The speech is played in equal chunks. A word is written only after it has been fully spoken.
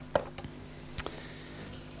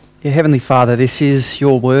Yeah, Heavenly Father, this is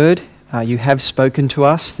your word. You have spoken to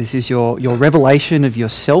us. This is your revelation of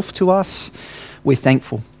yourself to us. We're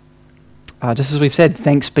thankful. Just as we've said,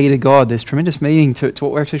 thanks be to God. There's tremendous meaning to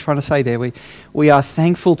what we're actually trying to say there. We are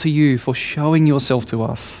thankful to you for showing yourself to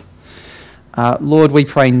us. Lord, we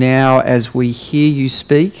pray now as we hear you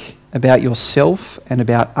speak about yourself and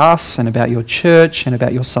about us and about your church and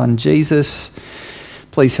about your Son Jesus,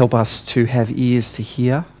 please help us to have ears to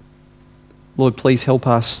hear. Lord, please help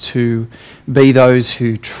us to be those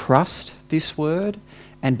who trust this word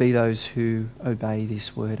and be those who obey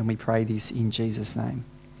this word. And we pray this in Jesus' name.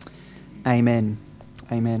 Amen.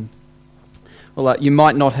 Amen. Well, you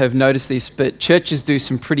might not have noticed this, but churches do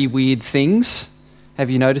some pretty weird things. Have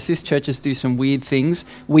you noticed this? Churches do some weird things.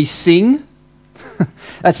 We sing.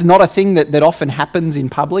 That's not a thing that often happens in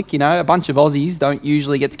public. You know, a bunch of Aussies don't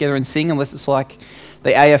usually get together and sing unless it's like the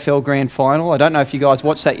AFL Grand Final. I don't know if you guys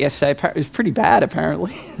watched that yesterday. It was pretty bad,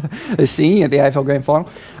 apparently, the singing at the AFL Grand Final.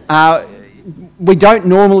 We don't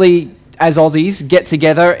normally, as Aussies, get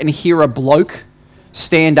together and hear a bloke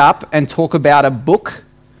stand up and talk about a book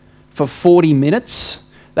for 40 minutes.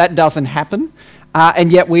 That doesn't happen.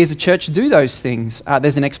 And yet we as a church do those things.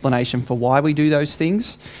 There's an explanation for why we do those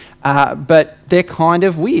things. But they're kind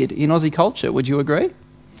of weird in Aussie culture. Would you agree?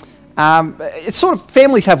 It's sort of,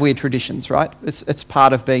 families have weird traditions, right? It's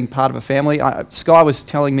part of being part of a family. Sky was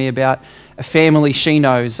telling me about a family she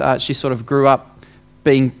knows. She sort of grew up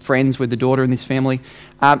being friends with the daughter in this family.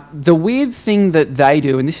 The weird thing that they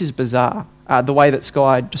do, and this is bizarre, the way that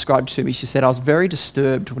Sky described it to me, she said, I was very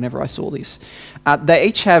disturbed whenever I saw this. They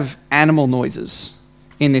each have animal noises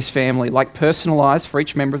in this family, like personalised for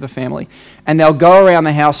each member of the family. And they'll go around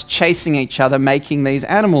the house chasing each other, making these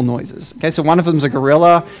animal noises. Okay, so one of them's a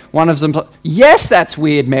gorilla, one of them's... Yes, that's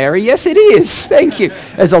weird, Mary. Yes, it is. Thank you.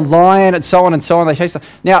 There's a lion and so on and so on. They chase them.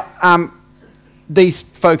 Now, these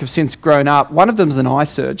folk have since grown up. One of them's an eye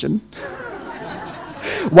surgeon.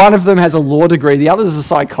 One of them has a law degree. The other is a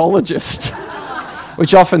psychologist.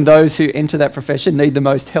 Which often those who enter that profession need the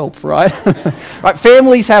most help, right? Right?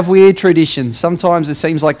 Families have weird traditions. Sometimes it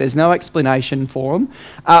seems like there's no explanation for them.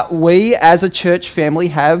 We, as a church family,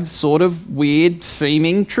 have sort of weird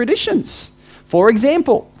seeming traditions. For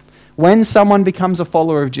example, when someone becomes a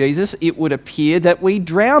follower of Jesus, it would appear that we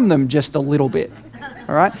drown them just a little bit,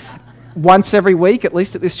 all right? Once every week, at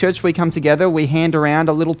least at this church, we come together, we hand around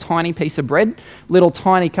a little tiny piece of bread, little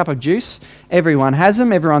tiny cup of juice. Everyone has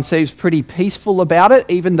them. Everyone seems pretty peaceful about it,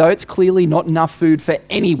 even though it's clearly not enough food for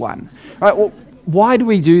anyone. Right? Well, why do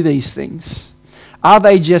we do these things? Are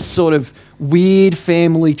they just sort of weird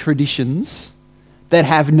family traditions that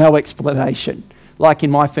have no explanation? Like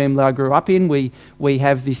in my family I grew up in, we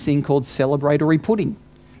have this thing called celebratory pudding.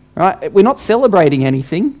 Right? We're not celebrating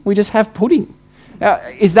anything, we just have pudding.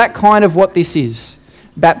 Is that kind of what this is?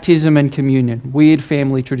 Baptism and communion, weird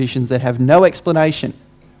family traditions that have no explanation.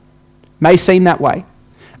 May seem that way,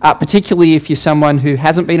 particularly if you're someone who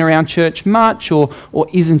hasn't been around church much or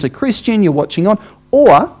isn't a Christian, you're watching on.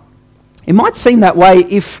 Or it might seem that way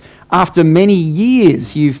if after many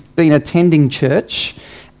years you've been attending church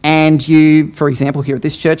and you, for example, here at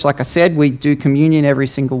this church, like I said, we do communion every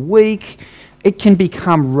single week. It can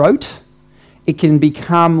become rote. It can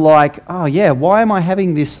become like, oh yeah, why am I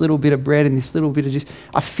having this little bit of bread and this little bit of juice?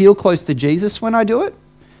 I feel close to Jesus when I do it,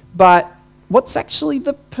 but what's actually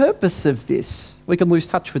the purpose of this? We can lose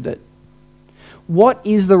touch with it. What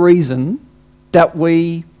is the reason that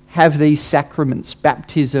we have these sacraments,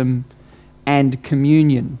 baptism and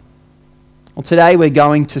communion? Well, today we're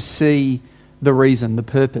going to see the reason, the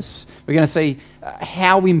purpose. We're going to see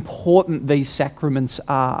how important these sacraments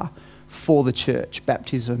are for the church,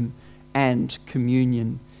 baptism and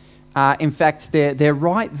communion. In fact, they're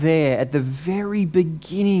right there at the very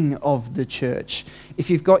beginning of the church. If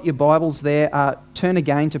you've got your Bibles there, turn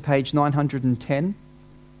again to page 910.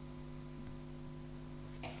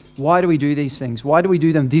 Why do we do these things? Why do we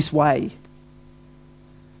do them this way?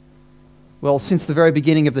 Well, since the very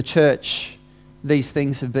beginning of the church, these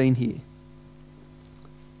things have been here.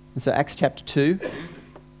 And so Acts chapter 2,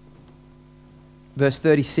 verse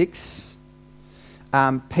 36,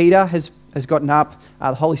 Peter has gotten up.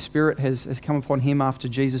 The Holy Spirit has come upon him after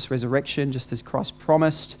Jesus' resurrection, just as Christ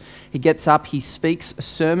promised. He gets up, he speaks a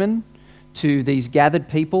sermon to these gathered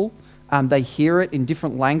people. They hear it in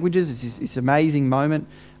different languages. It's this amazing moment.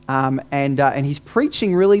 And he's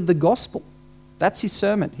preaching really the gospel. That's his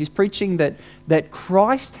sermon. He's preaching that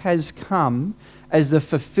Christ has come as the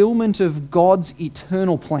fulfillment of God's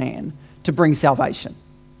eternal plan to bring salvation.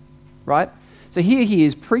 Right? So here he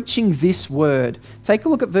is preaching this word. Take a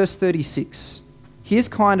look at verse 36. Here's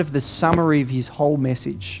kind of the summary of his whole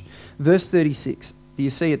message. Verse 36. Do you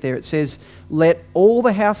see it there? It says, let all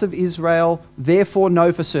the house of Israel therefore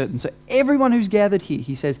know for certain. So everyone who's gathered here,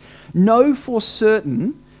 he says, know for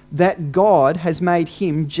certain that God has made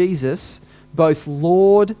him, Jesus, both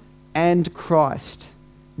Lord and Christ.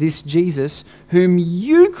 This Jesus whom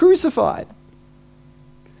you crucified.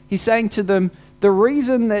 He's saying to them, the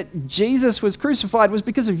reason that Jesus was crucified was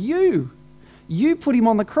because of you. You put him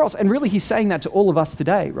on the cross. And really, he's saying that to all of us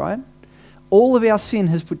today, right? All of our sin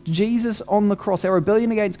has put Jesus on the cross, our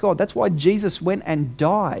rebellion against God. That's why Jesus went and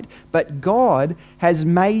died. But God has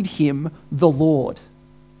made him the Lord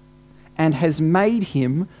and has made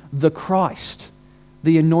him the Christ,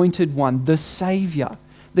 the anointed one, the Saviour,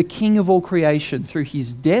 the King of all creation, through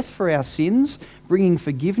his death for our sins, bringing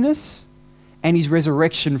forgiveness, and his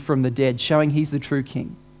resurrection from the dead, showing he's the true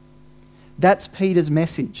King. That's Peter's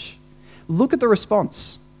message. Look at the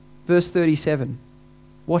response. Verse 37.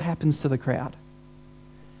 What happens to the crowd?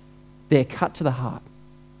 They're cut to the heart.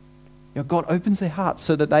 God opens their hearts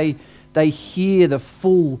so that they hear the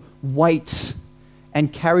full weight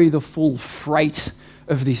and carry the full freight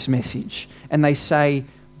of this message. And they say,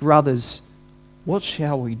 brothers, what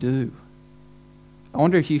shall we do? I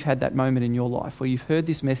wonder if you've had that moment in your life where you've heard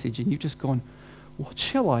this message and you've just gone, what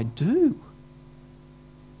shall I do?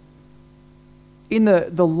 In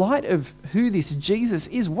the light of who this Jesus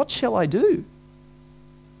is, what shall I do?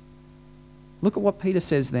 Look at what Peter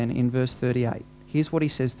says then in verse 38. Here's what he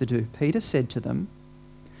says to do. Peter said to them,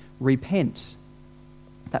 repent.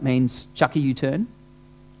 That means chuck a U-turn.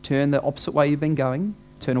 Turn the opposite way you've been going.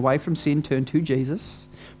 Turn away from sin. Turn to Jesus.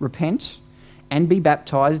 Repent and be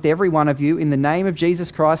baptized, every one of you, in the name of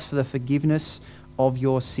Jesus Christ for the forgiveness of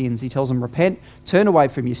your sins. He tells them, repent, turn away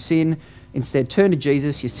from your sin. Instead, turn to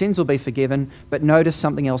Jesus. Your sins will be forgiven. But notice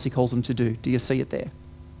something else he calls them to do. Do you see it there?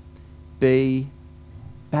 Be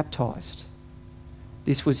baptized.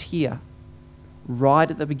 This was here, right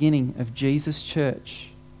at the beginning of Jesus' church.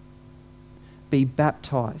 Be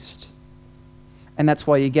baptized. And that's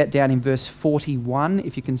why you get down in verse 41,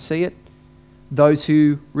 if you can see it. Those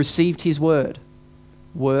who received his word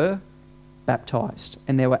were baptized.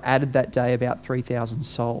 And there were added that day about 3,000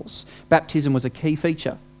 souls. Baptism was a key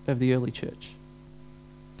feature of the early church.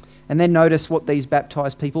 And then notice what these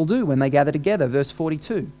baptized people do when they gather together. Verse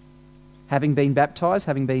 42. Having been baptized,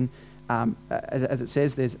 having been as it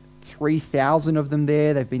says, there's 3,000 of them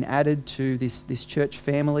there. They've been added to this church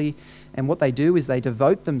family. And what they do is they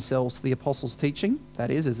devote themselves to the apostles' teaching.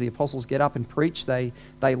 That is, as the apostles get up and preach, they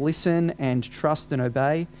listen and trust and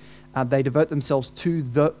obey. They devote themselves to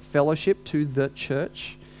the fellowship, to the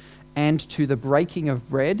church, and to the breaking of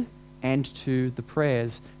bread and to the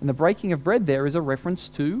prayers. And the breaking of bread there is a reference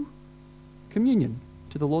to communion,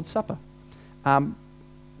 to the Lord's Supper.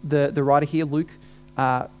 The writer here, Luke,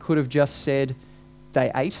 could have just said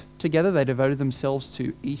they ate together, they devoted themselves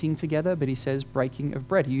to eating together, but he says breaking of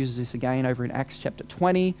bread. He uses this again over in Acts chapter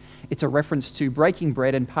 20. It's a reference to breaking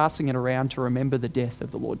bread and passing it around to remember the death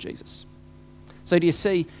of the Lord Jesus. So do you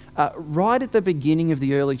see, right at the beginning of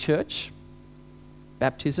the early church,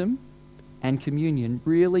 baptism and communion,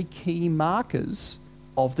 really key markers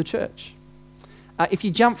of the church. If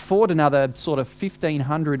you jump forward another sort of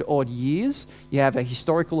 1,500 odd years, you have a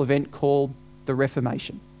historical event called the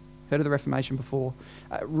Reformation. Heard of the Reformation before?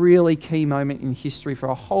 A really key moment in history for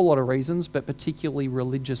a whole lot of reasons, but particularly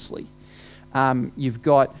religiously. You've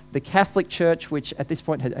got the Catholic Church, which at this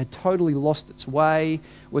point had totally lost its way,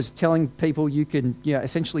 was telling people you can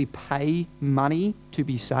essentially pay money to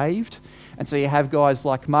be saved. And so you have guys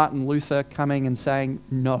like Martin Luther coming and saying,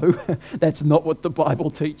 no, that's not what the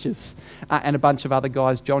Bible teaches. And a bunch of other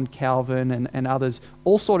guys, John Calvin and others,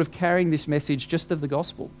 all sort of carrying this message just of the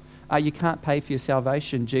gospel. You can't pay for your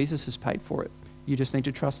salvation. Jesus has paid for it. You just need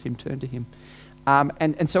to trust him, turn to him.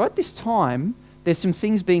 And so at this time, there's some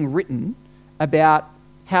things being written about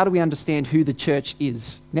how do we understand who the church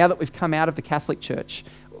is. Now that we've come out of the Catholic Church,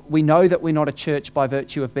 we know that we're not a church by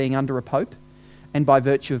virtue of being under a pope and by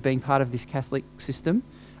virtue of being part of this Catholic system.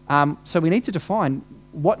 So we need to define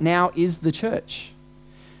what now is the church.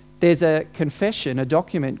 There's a confession, a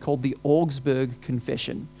document called the Augsburg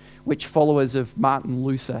Confession, which followers of Martin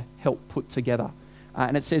Luther helped put together.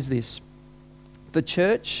 And it says this: the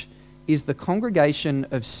church is the congregation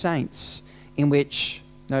of saints in which,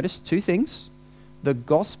 notice two things, the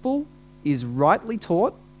gospel is rightly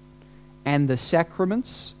taught and the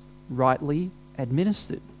sacraments rightly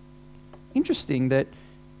administered. Interesting that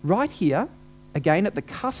right here, again at the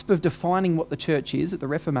cusp of defining what the church is at the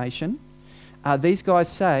Reformation, these guys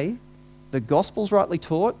say the gospel's rightly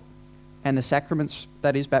taught and the sacraments,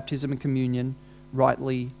 that is baptism and communion,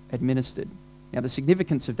 rightly administered. Now, the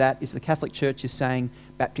significance of that is the Catholic Church is saying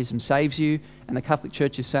baptism saves you, and the Catholic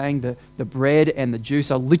Church is saying that the bread and the juice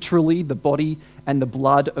are literally the body and the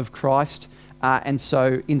blood of Christ. And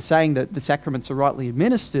so in saying that the sacraments are rightly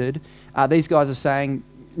administered, these guys are saying,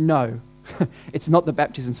 no, it's not that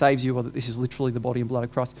baptism saves you or that this is literally the body and blood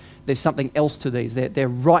of Christ. There's something else to these. They're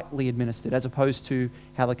rightly administered as opposed to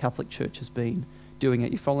how the Catholic Church has been doing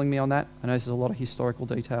it. You following me on that? I know there's a lot of historical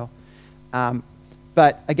detail.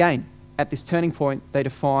 But again, at this turning point, they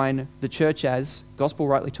define the church as gospel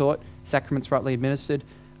rightly taught, sacraments rightly administered.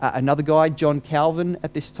 Another guy, John Calvin,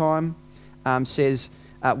 at this time says,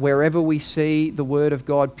 wherever we see the word of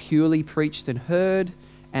God purely preached and heard,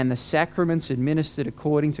 and the sacraments administered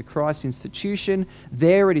according to Christ's institution,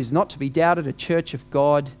 there it is not to be doubted a church of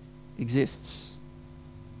God exists,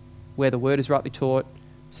 where the word is rightly taught,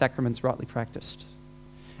 sacraments rightly practiced.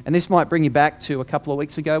 And this might bring you back to a couple of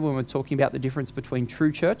weeks ago when we were talking about the difference between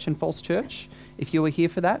true church and false church, if you were here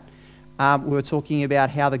for that. We were talking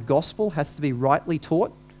about how the gospel has to be rightly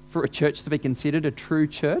taught for a church to be considered a true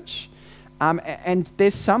church. And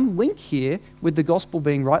there's some link here with the gospel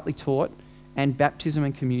being rightly taught and baptism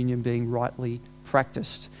and communion being rightly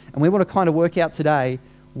practiced. And we want to kind of work out today,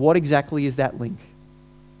 what exactly is that link?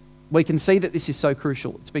 We can see that this is so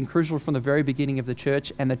crucial. It's been crucial from the very beginning of the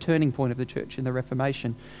church and the turning point of the church in the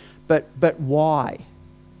Reformation. But why?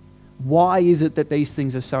 Why is it that these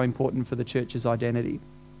things are so important for the church's identity?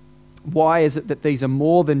 Why is it that these are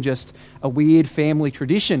more than just a weird family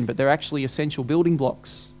tradition, but they're actually essential building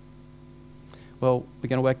blocks? Well, we're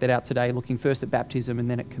going to work that out today, looking first at baptism and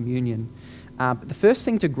then at communion. But the first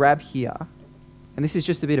thing to grab here, and this is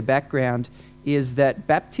just a bit of background, is that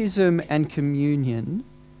baptism and communion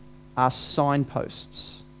are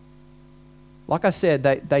signposts. Like I said,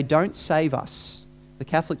 they don't save us. The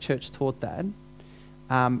Catholic Church taught that,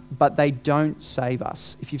 but they don't save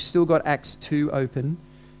us. If you've still got Acts 2 open,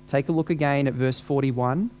 take a look again at verse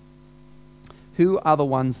 41. Who are the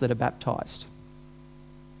ones that are baptized?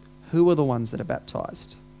 Who are the ones that are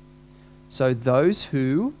baptized? So those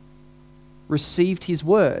who received his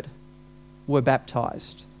word were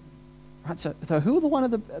baptized. Right? So who are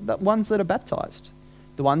the ones that are baptized?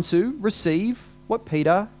 The ones who receive what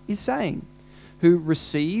Peter is saying, who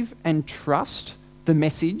receive and trust the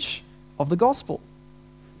message of the gospel,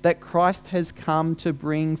 that Christ has come to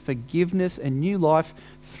bring forgiveness and new life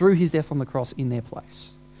through his death on the cross in their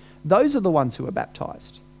place. Those are the ones who are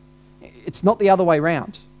baptized. It's not the other way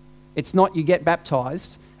around. It's not you get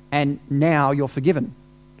baptized and now you're forgiven.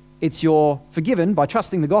 It's you're forgiven by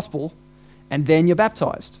trusting the gospel and then you're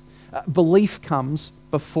baptized. Belief comes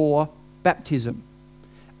before baptism.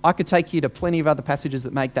 I could take you to plenty of other passages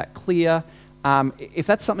that make that clear. If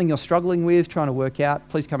that's something you're struggling with, trying to work out,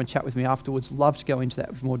 please come and chat with me afterwards. Love to go into that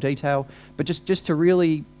with more detail. But just to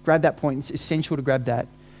really grab that point, it's essential to grab that.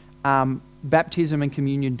 Baptism and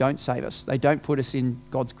communion don't save us. They don't put us in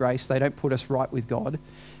God's grace. They don't put us right with God.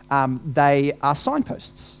 They are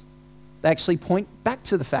signposts. They actually point back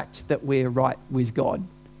to the fact that we're right with God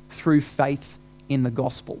through faith in the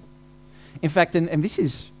gospel. In fact, and this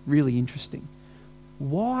is really interesting,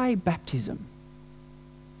 why baptism?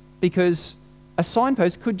 Because a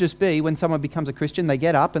signpost could just be when someone becomes a Christian, they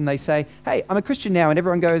get up and they say, hey, I'm a Christian now, and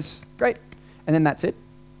everyone goes, great, and then that's it.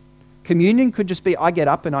 Communion could just be, I get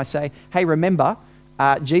up and I say, hey, remember,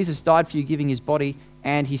 Jesus died for you, giving his body,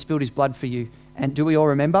 and he spilled his blood for you. And do we all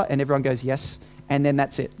remember? And everyone goes, yes. And then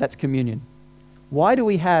that's it. That's communion. Why do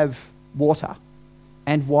we have water?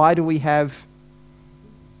 And why do we have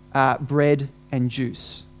bread and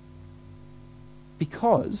juice?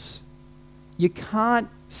 Because you can't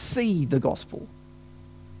see the gospel.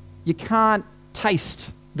 You can't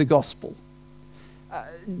taste the gospel.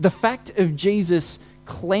 The fact of Jesus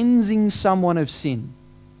cleansing someone of sin,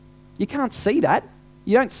 you can't see that.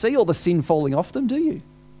 You don't see all the sin falling off them, do you?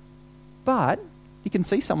 But you can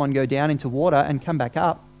see someone go down into water and come back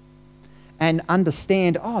up and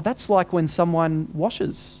understand, oh, that's like when someone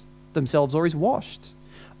washes themselves or is washed.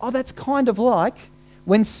 Oh, that's kind of like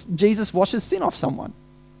when Jesus washes sin off someone,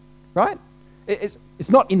 right? It's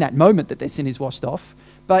not in that moment that their sin is washed off,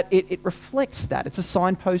 but it reflects that. It's a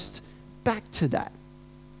signpost back to that.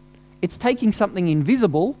 It's taking something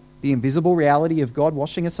invisible, the invisible reality of God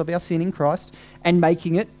washing us of our sin in Christ, and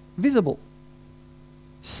making it visible.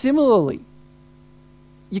 Similarly,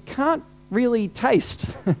 you can't really taste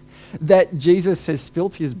that Jesus has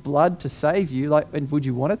spilt his blood to save you. And would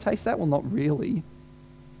you want to taste that? Well, not really.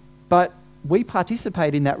 But we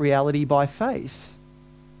participate in that reality by faith.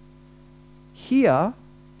 Here,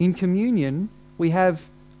 in communion, we have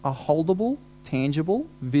a holdable, tangible,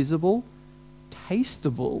 visible,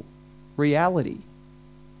 tasteable reality.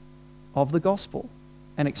 of the gospel,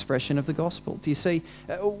 an expression of the gospel. Do you see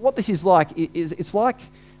what this is like? It's like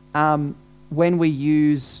when we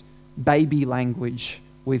use baby language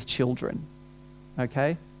with children,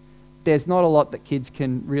 okay? There's not a lot that kids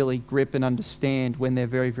can really grip and understand when they're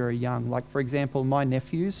very, very young. Like, for example, my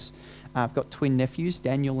nephews, I've got twin nephews,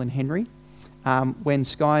 Daniel and Henry. When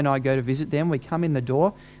Sky and I go to visit them, we come in the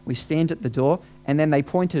door, we stand at the door, and then they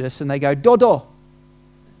point at us and they go, "Dodo."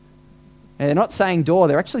 And they're not saying door,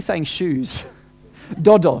 they're actually saying shoes.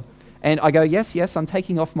 Dodo. And I go, yes, I'm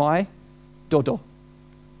taking off my dodo.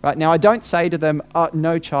 Right, now I don't say to them,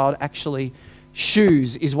 "No, child, actually,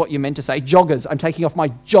 shoes is what you're meant to say. Joggers, I'm taking off my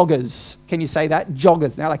joggers." Can you say that?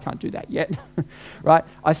 Joggers. Now they can't do that yet. Right?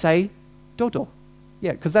 I say, "Dodo."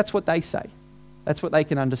 Yeah, because that's what they say. That's what they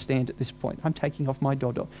can understand at this point. I'm taking off my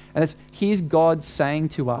dodo. And here's God saying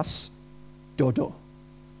to us, dodo.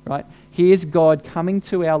 Right? Here's God coming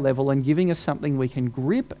to our level and giving us something we can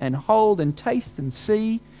grip and hold and taste and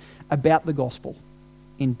see about the gospel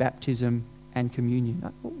in baptism and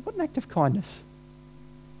communion. What an act of kindness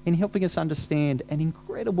in helping us understand an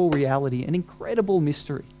incredible reality, an incredible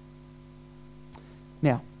mystery.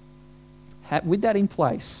 Now, with that in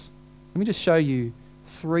place, let me just show you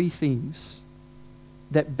 3 things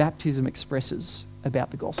that baptism expresses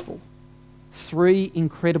about the gospel. 3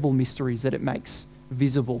 incredible mysteries that it makes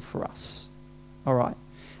visible for us. All right.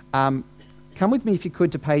 Come with me, if you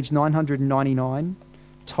could, to page 999,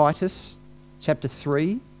 Titus chapter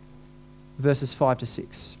 3, verses 5 to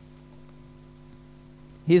 6.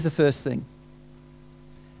 Here's the first thing.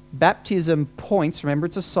 Baptism points, remember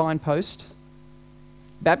it's a signpost,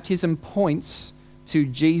 baptism points to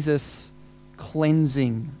Jesus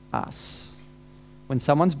cleansing us. When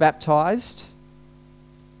someone's baptized,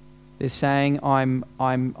 they're saying, I'm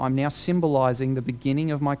now symbolizing the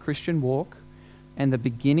beginning of my Christian walk, and the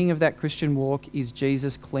beginning of that Christian walk is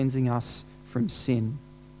Jesus cleansing us from sin.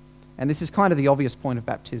 And this is kind of the obvious point of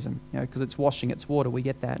baptism, because it's washing, it's water, we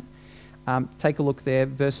get that. Take a look there,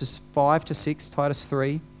 verses 5 to 6, Titus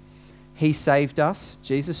 3. He saved us,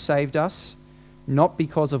 Jesus saved us, not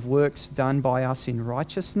because of works done by us in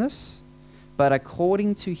righteousness, but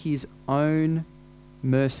according to his own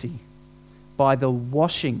mercy, by the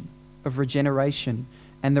washing of regeneration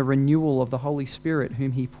and the renewal of the Holy Spirit,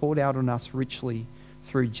 whom he poured out on us richly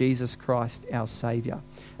through Jesus Christ, our Saviour.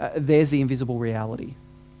 There's the invisible reality,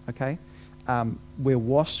 okay? We're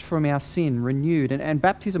washed from our sin, renewed, and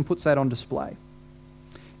baptism puts that on display.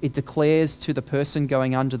 It declares to the person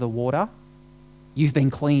going under the water, you've been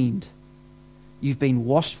cleaned. You've been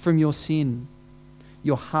washed from your sin.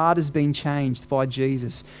 Your heart has been changed by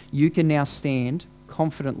Jesus. You can now stand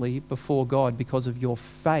confidently before God because of your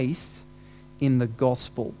faith in the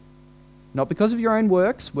gospel. Not because of your own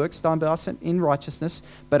works done by us in righteousness,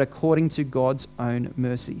 but according to God's own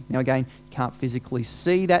mercy. Now again, you can't physically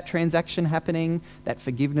see that transaction happening, that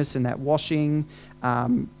forgiveness and that washing,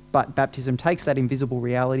 but baptism takes that invisible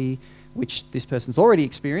reality, which this person's already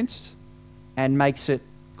experienced, and makes it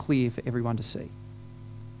clear for everyone to see.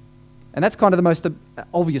 And that's kind of the most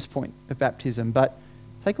obvious point of baptism, but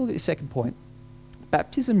take a look at the second point.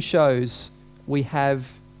 Baptism shows we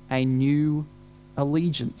have a new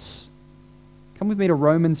allegiance. Come with me to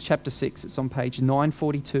Romans chapter 6. It's on page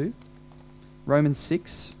 942. Romans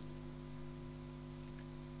 6,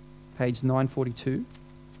 page 942.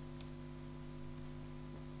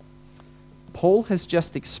 Paul has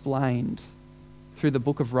just explained through the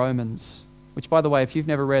book of Romans, which, by the way, if you've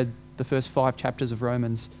never read the first 5 chapters of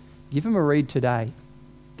Romans, give them a read today.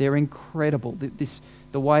 They're incredible.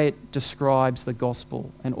 The way it describes the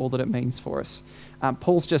gospel and all that it means for us.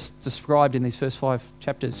 Paul's just described in these first 5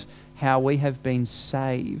 chapters how we have been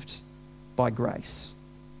saved by grace,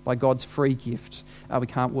 by God's free gift. We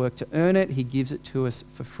can't work to earn it. He gives it to us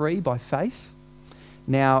for free by faith.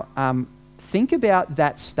 Now, think about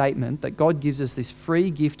that statement that God gives us this free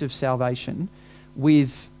gift of salvation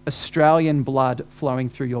with Australian blood flowing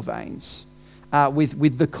through your veins,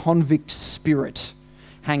 with the convict spirit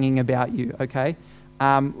hanging about you, okay?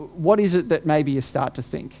 What is it that maybe you start to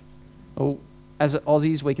think? Well, as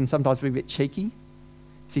Aussies, we can sometimes be a bit cheeky.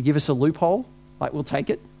 If you give us a loophole, we'll take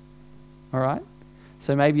it, all right?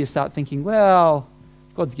 So maybe you start thinking, well,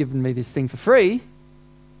 God's given me this thing for free,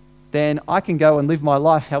 then I can go and live my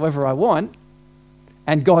life however I want,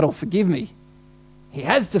 and God will forgive me. He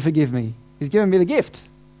has to forgive me. He's given me the gift.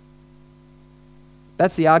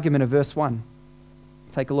 That's the argument of verse 1.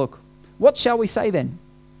 Take a look. What shall we say then?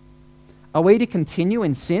 Are we to continue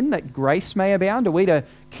in sin that grace may abound? Are we to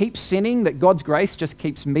keep sinning that God's grace just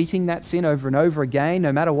keeps meeting that sin over and over again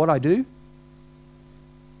no matter what I do?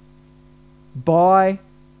 By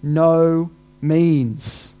no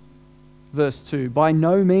means. verse 2. By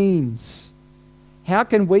no means. How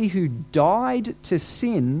can we who died to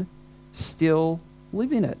sin still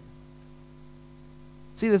live in it?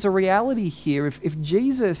 See, there's a reality here. If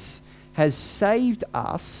Jesus has saved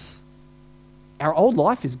us, our old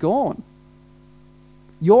life is gone.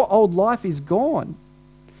 Your old life is gone.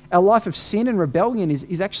 Our life of sin and rebellion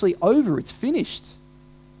is actually over. It's finished.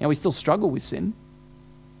 Now, we still struggle with sin,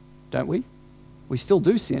 don't we? We still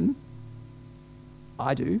do sin.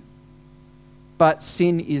 I do. But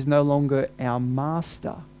sin is no longer our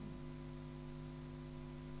master.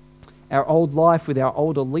 Our old life with our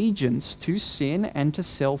old allegiance to sin and to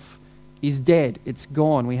self is dead. It's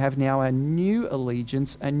gone. We have now a new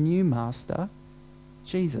allegiance, a new master,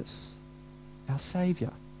 Jesus, our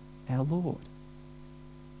Saviour, our Lord.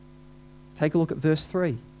 Take a look at verse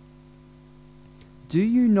 3. Do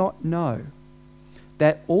you not know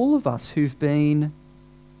that all of us who've been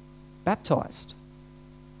baptized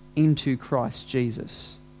into Christ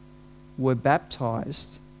Jesus were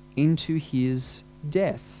baptized into his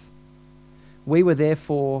death? We were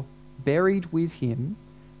therefore buried with him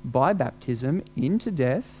by baptism into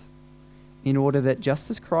death, in order that just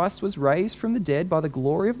as Christ was raised from the dead by the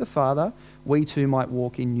glory of the Father, we too might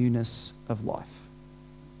walk in newness of life.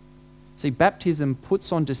 See, baptism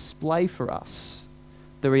puts on display for us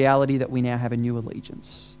the reality that we now have a new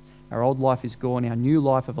allegiance. Our old life is gone. Our new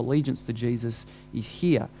life of allegiance to Jesus is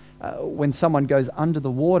here. When someone goes under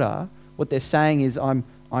the water, what they're saying is, I'm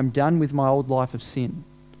done with my old life of sin.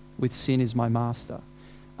 With sin as my master.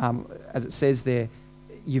 As it says there,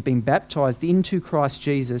 you've been baptized into Christ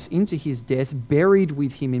Jesus, into his death, buried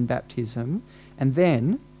with him in baptism, and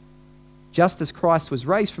then, just as Christ was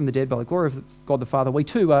raised from the dead by the glory of God the Father, we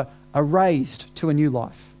too are raised to a new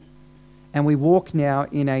life. And we walk now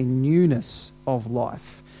in a newness of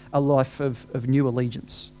life, a life of new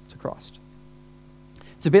allegiance to Christ.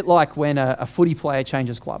 It's a bit like when a footy player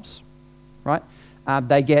changes clubs, right?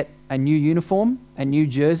 They get a new uniform, a new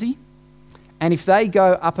jersey, and if they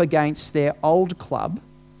go up against their old club,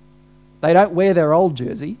 they don't wear their old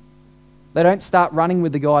jersey. They don't start running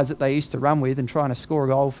with the guys that they used to run with and trying to score a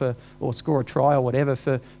goal or score a try or whatever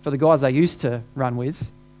for the guys they used to run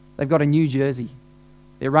with. They've got a new jersey.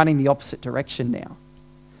 They're running the opposite direction now.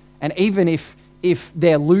 And even if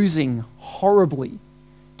they're losing horribly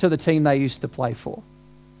to the team they used to play for,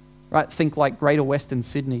 right? Think like Greater Western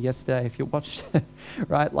Sydney yesterday, if you watched,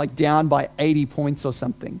 right? Like down by 80 points or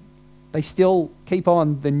something. They still keep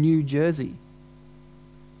on the new jersey.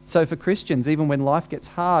 So for Christians, even when life gets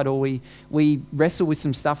hard or we wrestle with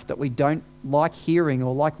some stuff that we don't like hearing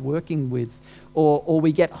or like working with, or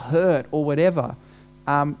we get hurt or whatever,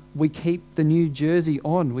 we keep the new jersey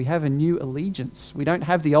on. We have a new allegiance. We don't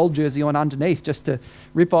have the old jersey on underneath just to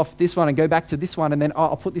rip off this one and go back to this one and then,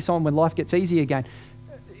 I'll put this on when life gets easy again.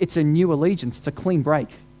 It's a new allegiance. It's a clean break,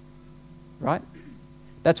 right?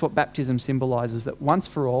 That's what baptism symbolizes, that once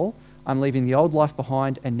for all, I'm leaving the old life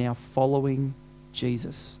behind and now following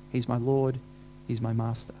Jesus. He's my Lord. He's my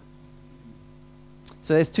Master.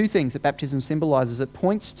 So there's two things that baptism symbolizes. It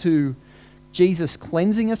points to Jesus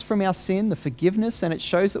cleansing us from our sin, the forgiveness, and it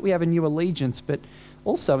shows that we have a new allegiance. But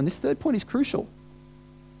also, and this third point is crucial,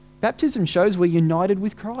 baptism shows we're united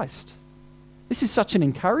with Christ. This is such an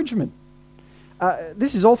encouragement.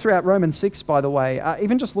 This is all throughout Romans 6, by the way.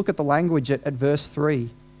 Even just look at the language at verse 3.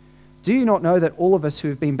 Do you not know that all of us who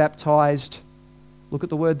have been baptized, look at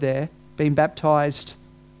the word there, been baptized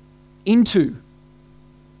into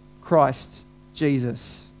Christ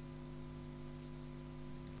Jesus?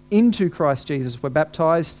 Into Christ Jesus. We're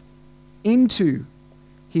baptized into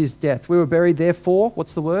his death. We were buried, therefore,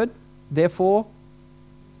 what's the word? Therefore,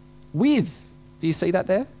 with. Do you see that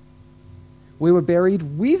there? We were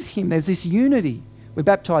buried with him. There's this unity. We're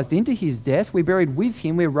baptized into his death. We're buried with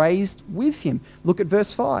him. We're raised with him. Look at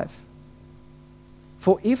verse 5.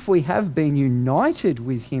 For if we have been united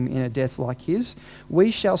with him in a death like his, we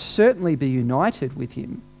shall certainly be united with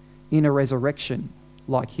him in a resurrection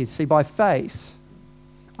like his. See, by faith,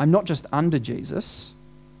 I'm not just under Jesus,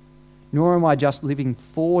 nor am I just living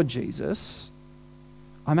for Jesus.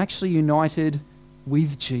 I'm actually united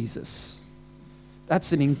with Jesus.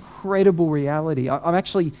 That's an incredible reality. I'm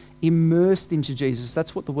actually immersed into Jesus.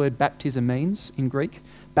 That's what the word baptism means in Greek.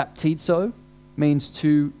 Baptizo means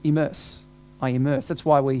to immerse. I immerse. That's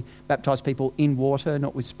why we baptize people in water,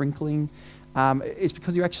 not with sprinkling. It's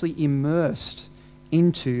because you're actually immersed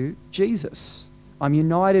into Jesus. I'm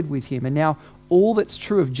united with him. And now all that's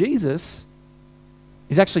true of Jesus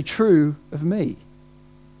is actually true of me.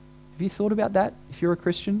 Have you thought about that? If you're a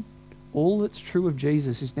Christian, all that's true of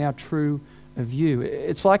Jesus is now true of you.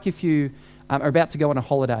 It's like if you are about to go on a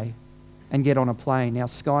holiday and get on a plane. Now,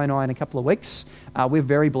 Sky and I, in a couple of weeks, we're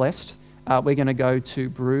very blessed. We're going to go to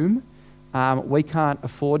Broome. We can't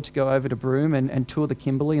afford to go over to Broome and tour the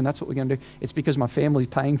Kimberley, and that's what we're going to do. It's because my family's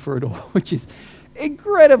paying for it all, which is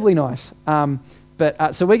incredibly nice.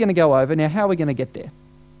 So we're going to go over. Now, how are we going to get there?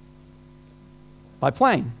 By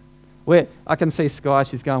plane. I can see Sky,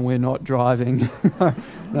 she's going, we're not driving.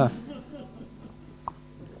 No.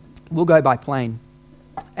 We'll go by plane.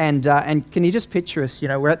 And can you just picture us,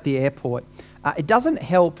 we're at the airport. It doesn't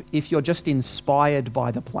help if you're just inspired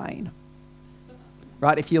by the plane.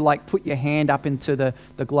 Right? If you put your hand up into the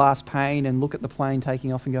glass pane and look at the plane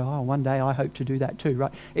taking off and go, oh, one day I hope to do that too,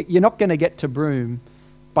 right? You're not going to get to Broome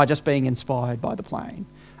by just being inspired by the plane.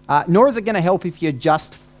 Nor is it going to help if you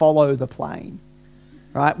just follow the plane,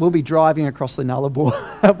 right? We'll be driving across the Nullarbor.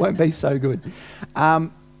 It won't be so good.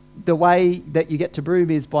 The way that you get to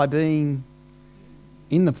Broome is by being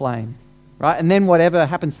in the plane, right? And then whatever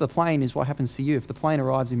happens to the plane is what happens to you. If the plane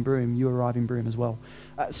arrives in Broome, you arrive in Broome as well.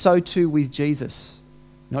 So too with Jesus.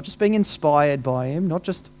 Not just being inspired by him, not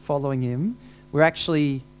just following him, we're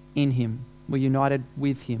actually in him. We're united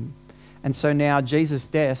with him. And so now Jesus'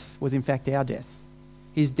 death was in fact our death.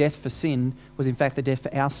 His death for sin was in fact the death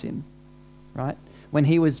for our sin, right? When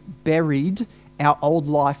he was buried, our old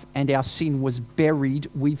life and our sin was buried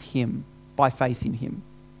with him by faith in him.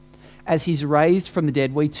 As he's raised from the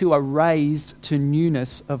dead, we too are raised to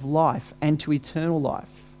newness of life and to eternal life.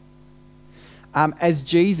 As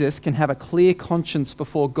Jesus can have a clear conscience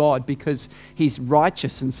before God because he's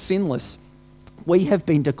righteous and sinless, we have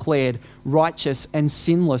been declared righteous and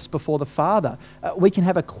sinless before the Father. We can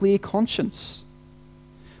have a clear conscience.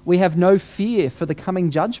 We have no fear for the coming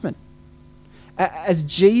judgment. As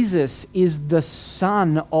Jesus is the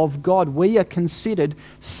Son of God, we are considered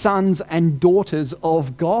sons and daughters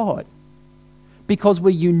of God because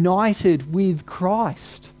we're united with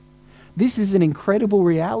Christ. This is an incredible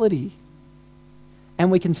reality. And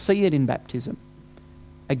we can see it in baptism.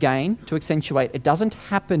 Again, to accentuate, it doesn't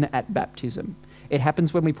happen at baptism. It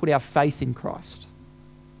happens when we put our faith in Christ.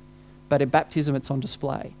 But at baptism, it's on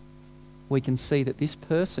display. We can see that this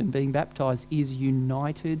person being baptized is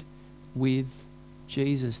united with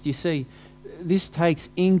Jesus. Do you see? This takes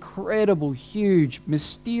incredible, huge,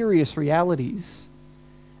 mysterious realities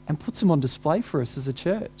and puts them on display for us as a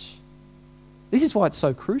church. This is why it's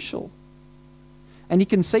so crucial. And you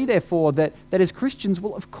can see, therefore, that as Christians,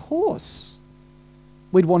 well, of course,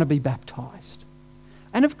 we'd want to be baptized.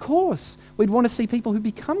 And of course, we'd want to see people who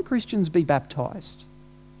become Christians be baptized.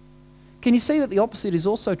 Can you see that the opposite is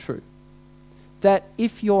also true? That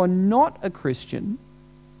if you're not a Christian,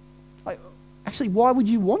 actually, why would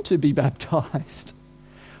you want to be baptized?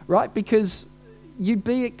 Right? Because you'd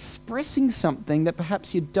be expressing something that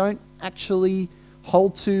perhaps you don't actually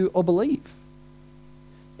hold to or believe.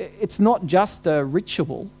 It's not just a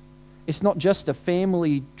ritual. It's not just a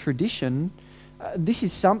family tradition. This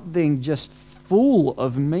is something just full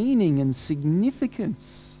of meaning and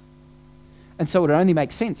significance. And so it would only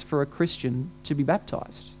make sense for a Christian to be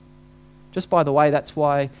baptized. Just by the way, that's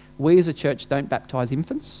why we as a church don't baptize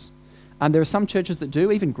infants. There are some churches that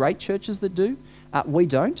do, even great churches that do. We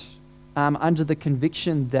don't, under the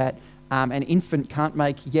conviction that an infant can't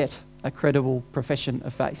make yet a credible profession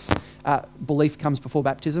of faith. Belief comes before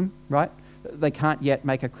baptism, right? They can't yet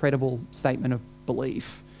make a credible statement of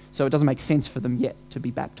belief. So it doesn't make sense for them yet to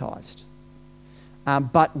be baptized.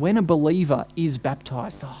 But when a believer is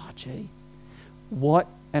baptized, what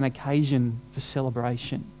an occasion for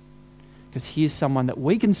celebration. Because here's someone that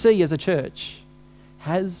we can see as a church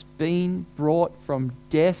has been brought from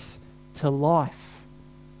death to life,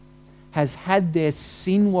 has had their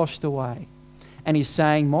sin washed away, and he's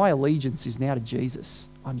saying, my allegiance is now to Jesus.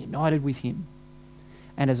 I'm united with him.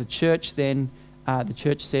 And as a church then, the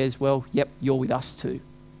church says, well, yep, you're with us too.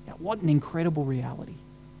 Now, what an incredible reality.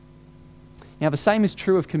 Now, the same is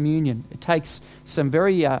true of communion. It takes some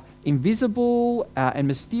very invisible and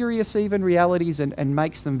mysterious even realities and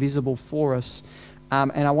makes them visible for us.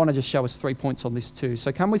 And I want to just show us 3 points on this too.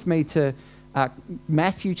 So come with me to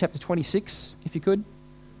Matthew chapter 26, if you could.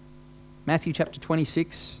 Matthew chapter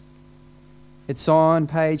 26. It's on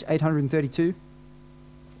page 832.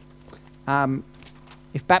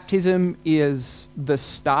 If baptism is the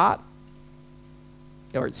start,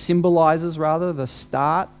 or it symbolizes rather the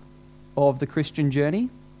start of the Christian journey,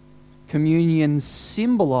 communion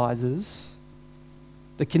symbolizes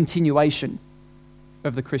the continuation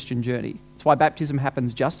of the Christian journey. It's why baptism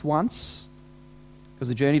happens just once, because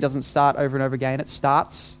the journey doesn't start over and over again. It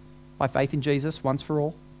starts by faith in Jesus once for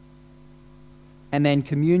all. And then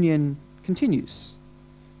communion continues.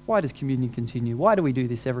 Why does communion continue? Why do we do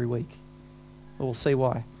this every week? Well, we'll see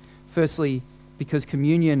why. Firstly, because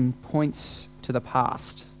communion points to the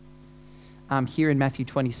past. Here in Matthew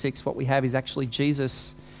 26, what we have is actually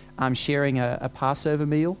Jesus sharing a Passover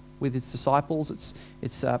meal with his disciples.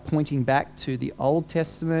 It's pointing back to the Old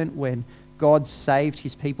Testament when God saved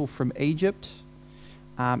his people from Egypt.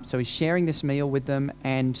 So he's sharing this meal with them,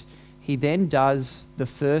 and he then does the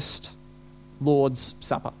first Lord's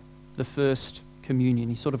Supper, the first communion.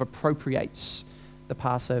 He sort of appropriates the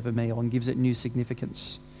Passover meal and gives it new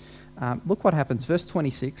significance. Look what happens. Verse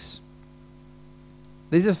 26.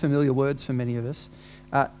 These are familiar words for many of us.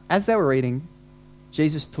 As they were eating,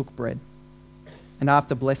 Jesus took bread, and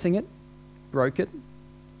after blessing it, broke it,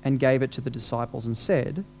 and gave it to the disciples and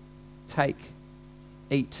said, "Take,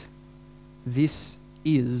 eat. This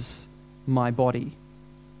is my body."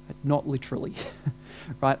 Not literally.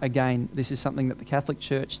 Right? Again, this is something that the Catholic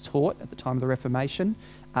Church taught at the time of the Reformation.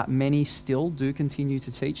 Many still do continue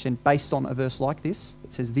to teach, and based on a verse like this,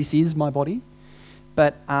 it says, "This is my body."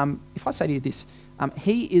 But if I say to you this,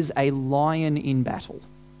 he is a lion in battle.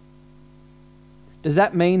 Does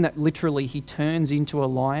that mean that literally he turns into a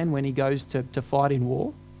lion when he goes to fight in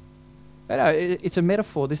war? No, it's a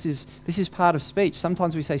metaphor. This is part of speech.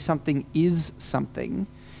 Sometimes we say something is something,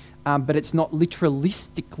 but it's not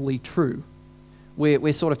literalistically true.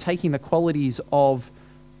 We're sort of taking the qualities of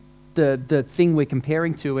the thing we're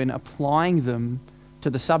comparing to and applying them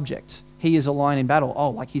to the subject. He is a lion in battle.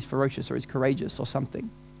 Oh, like he's ferocious or he's courageous or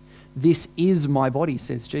something. This is my body,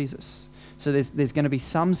 says Jesus. So there's going to be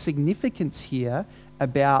some significance here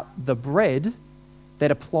about the bread that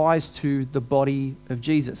applies to the body of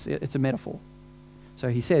Jesus. It's a metaphor. So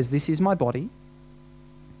he says, "This is my body."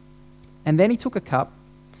 And then he took a cup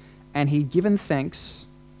and he'd given thanks.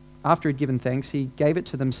 After he'd given thanks, he gave it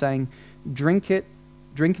to them, saying, drink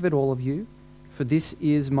of it, all of you, for this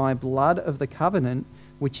is my blood of the covenant,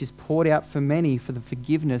 which is poured out for many for the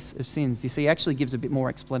forgiveness of sins. You see, he actually gives a bit more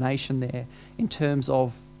explanation there in terms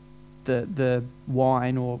of the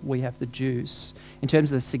wine, or we have the juice, in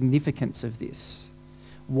terms of the significance of this.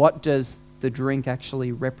 What does the drink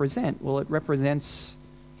actually represent? Well, it represents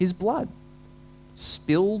his blood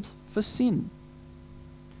spilled for sin,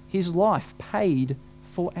 his life paid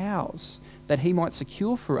for ours, that he might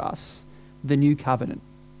secure for us the new covenant,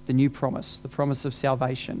 the new promise, the promise of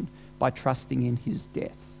salvation by trusting in his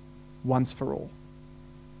death once for all.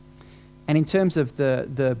 And in terms of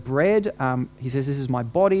the bread, he says, "This is my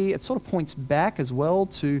body." It sort of points back as well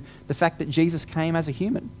to the fact that Jesus came as a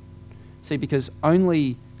human. See, because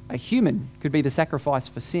only a human could be the sacrifice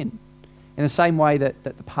for sin. In the same way that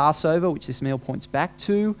the Passover, which this meal points back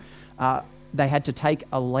to, they had to take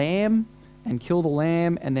a lamb and kill the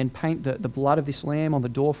lamb and then paint the blood of this lamb on the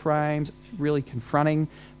door frames, really confronting,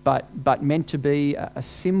 but meant to be a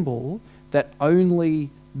symbol that only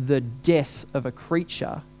the death of a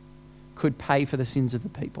creature could pay for the sins of the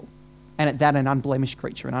people. And at that, an unblemished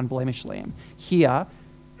creature, an unblemished lamb. Here,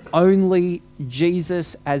 only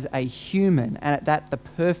Jesus as a human, and at that, the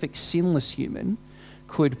perfect sinless human,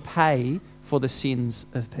 could pay for the sins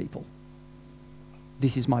of people.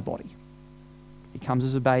 This is my body. He comes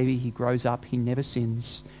as a baby, he grows up, he never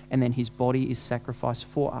sins, and then his body is sacrificed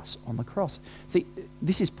for us on the cross. See,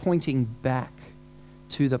 this is pointing back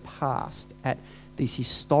to the past at these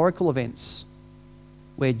historical events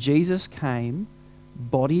where Jesus came,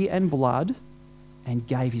 body and blood, and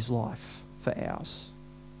gave his life for ours.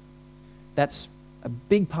 That's a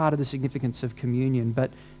big part of the significance of communion,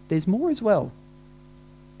 but there's more as well.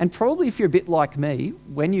 And probably if you're a bit like me,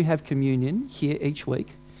 when you have communion here each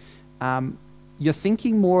week, you're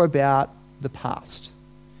thinking more about the past.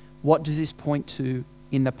 What does this point to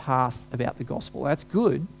in the past about the gospel? That's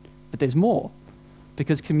good, but there's more.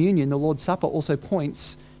 Because communion, the Lord's Supper, also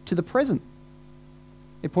points to the present.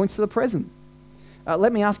 It points to the present.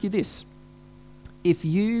 Let me ask you this. If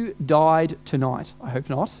you died tonight, I hope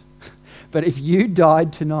not, but if you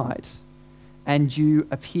died tonight and you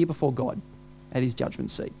appear before God at his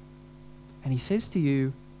judgment seat, and he says to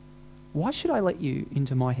you, "Why should I let you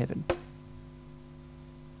into my heaven?"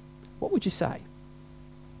 What would you say?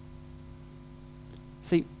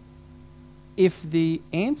 See, if the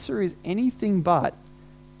answer is anything but,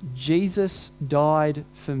 Jesus died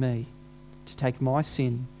for me to take my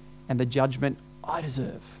sin and the judgment I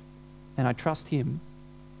deserve, and I trust him,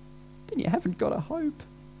 then you haven't got a hope.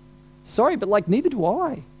 Sorry, but neither do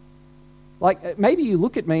I. Maybe you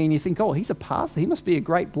look at me and you think, "Oh, he's a pastor, he must be a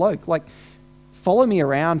great bloke. Follow me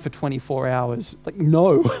around for 24 hours.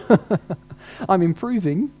 No. I'm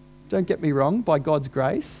improving, don't get me wrong, by God's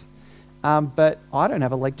grace. But I don't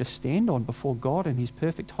have a leg to stand on before God and his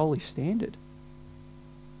perfect holy standard.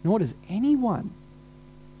 Nor does anyone.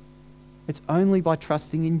 It's only by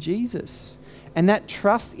trusting in Jesus. And that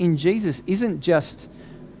trust in Jesus isn't just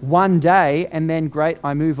one day and then, great,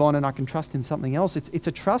 I move on and I can trust in something else. It's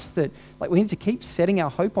a trust that we need to keep setting our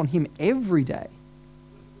hope on him every day.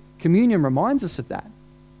 Communion reminds us of that.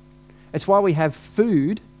 It's why we have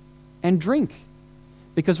food and drink.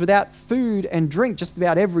 Because without food and drink just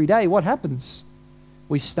about every day, what happens?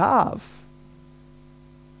 We starve.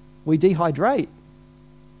 We dehydrate.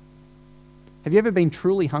 Have you ever been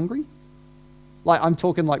truly hungry? I'm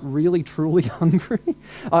talking really, truly hungry.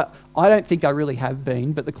 I don't think I really have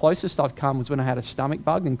been, but the closest I've come was when I had a stomach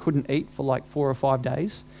bug and couldn't eat for 4 or 5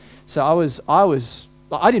 days. So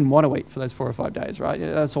I didn't want to eat for those 4 or 5 days, right?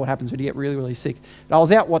 That's what happens when you get really, really sick. But I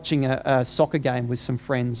was out watching a soccer game with some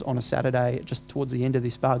friends on a Saturday, just towards the end of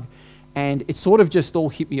this bug, and it sort of just all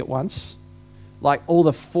hit me at once. All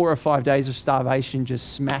the 4 or 5 days of starvation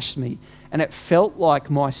just smashed me, and it felt like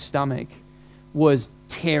my stomach was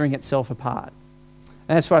tearing itself apart.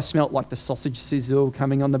 And that's why I smelt the sausage sizzle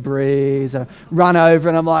coming on the breeze, and I run over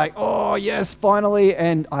and I'm like, oh yes, finally,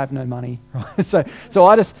 and I have no money, right? So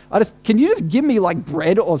I just, can you just give me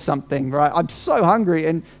bread or something, right? I'm so hungry,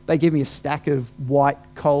 and they give me a stack of white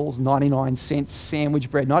Coles 99-cent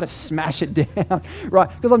sandwich bread, and I just smash it down, right?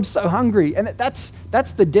 Because I'm so hungry, and that's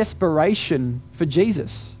the desperation for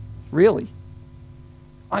Jesus, really.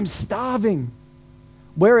 I'm starving.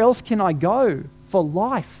 Where else can I go for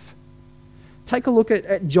life? Take a look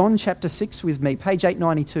at John chapter 6 with me, page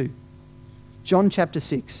 892. John chapter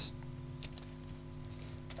 6.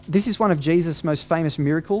 This is one of Jesus' most famous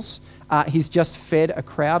miracles. He's just fed a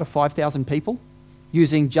crowd of 5,000 people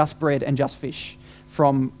using just bread and just fish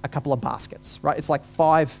from a couple of baskets, right? It's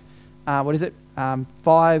 5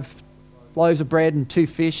 loaves of bread and 2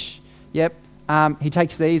 fish. Yep. He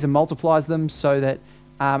takes these and multiplies them so that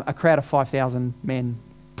a crowd of 5,000 men,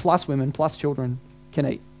 plus women, plus children, can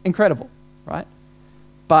eat. Incredible. Right?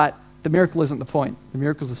 But the miracle isn't the point. The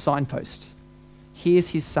miracle is a signpost. Here's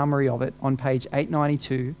his summary of it on page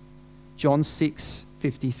 892, John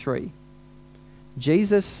 6:53.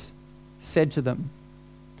 Jesus said to them,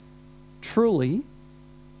 "Truly,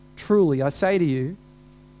 truly, I say to you,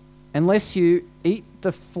 unless you eat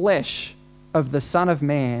the flesh of the Son of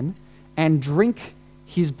Man and drink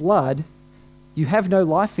his blood, you have no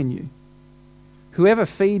life in you. Whoever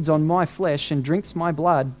feeds on my flesh and drinks my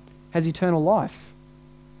blood has eternal life,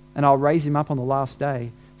 and I'll raise him up on the last day.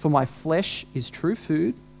 For my flesh is true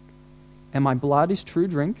food, and my blood is true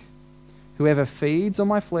drink. Whoever feeds on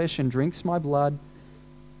my flesh and drinks my blood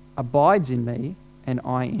abides in me, and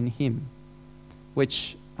I in him."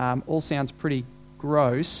 Which all sounds pretty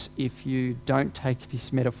gross if you don't take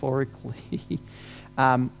this metaphorically.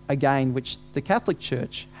 Again, which the Catholic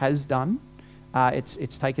Church has done.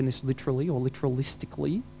 It's taken this literally or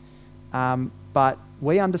literalistically. But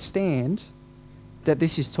we understand that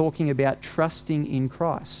this is talking about trusting in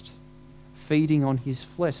Christ, feeding on his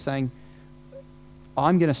flesh, saying,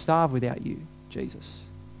 I'm going to starve without you, Jesus.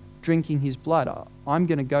 Drinking his blood, I'm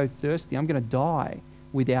going to go thirsty, I'm going to die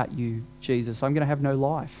without you, Jesus. I'm going to have no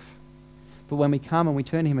life. But when we come and we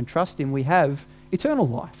turn to him and trust him, we have eternal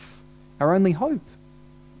life, our only hope.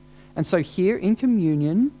 And so here in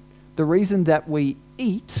communion, the reason that we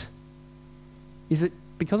eat is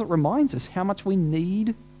because it reminds us how much we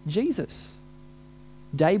need Jesus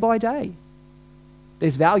day by day.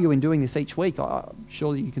 There's value in doing this each week, I'm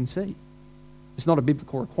sure you can see. It's not a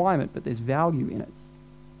biblical requirement, but there's value in it.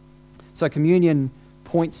 So communion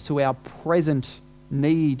points to our present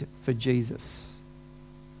need for Jesus.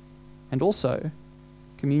 And also,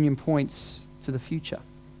 communion points to the future.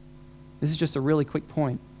 This is just a really quick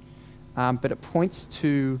point, but it points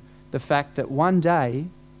to the fact that one day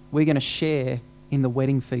we're going to share in the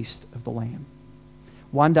wedding feast of the Lamb.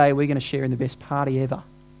 One day we're going to share in the best party ever,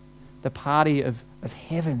 the party of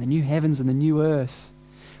heaven, the new heavens and the new earth,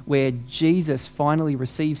 where Jesus finally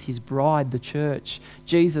receives his bride, the church.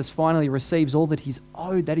 Jesus finally receives all that he's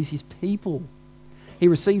owed, that is his people. He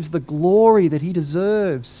receives the glory that he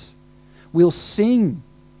deserves. We'll sing,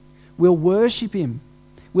 we'll worship him,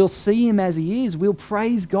 we'll see him as he is, we'll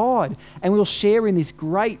praise God, and we'll share in this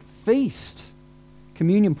great feast.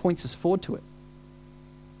 Communion points us forward to it.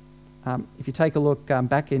 If you take a look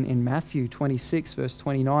back in Matthew 26, verse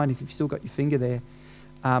 29, if you've still got your finger there,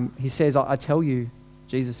 he says, I tell you,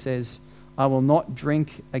 Jesus says, I will not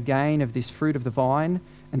drink again of this fruit of the vine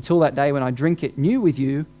until that day when I drink it new with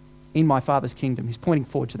you in my Father's kingdom. He's pointing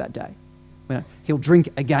forward to that day when he'll drink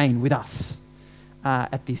again with us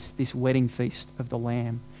at this wedding feast of the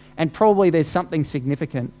Lamb. And probably there's something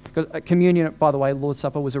significant, because communion, by the way, Lord's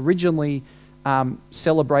Supper, was originally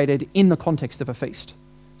celebrated in the context of a feast.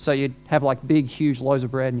 So you'd have like big, huge loaves of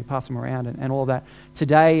bread and you pass them around and all of that.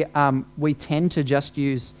 Today, we tend to just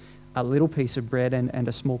use a little piece of bread and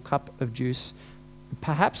a small cup of juice.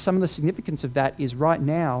 Perhaps some of the significance of that is right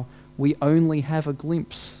now we only have a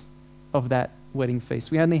glimpse of that wedding feast.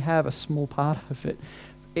 We only have a small part of it.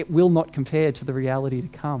 It will not compare to the reality to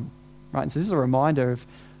come, right? And so this is a reminder of,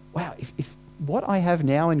 wow, if what I have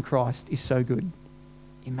now in Christ is so good,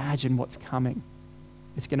 imagine what's coming.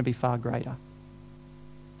 It's going to be far greater.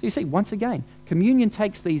 So you see, once again, communion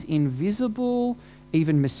takes these invisible,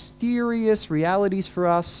 even mysterious realities for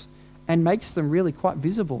us and makes them really quite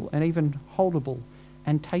visible and even holdable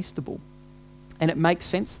and tasteable. And it makes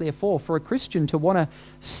sense, therefore, for a Christian to want to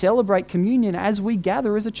celebrate communion as we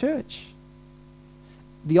gather as a church.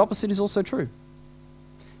 The opposite is also true.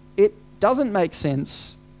 It doesn't make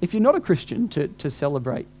sense if you're not a Christian to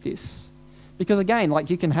celebrate this. Because again,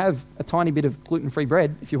 like you can have a tiny bit of gluten-free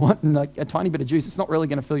bread if you want and a tiny bit of juice. It's not really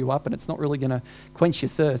going to fill you up and it's not really going to quench your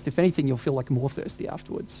thirst. If anything, you'll feel like more thirsty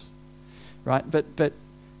afterwards, right? But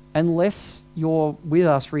unless you're with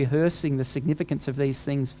us rehearsing the significance of these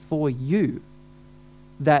things for you,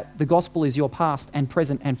 that the gospel is your past and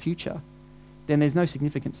present and future, then there's no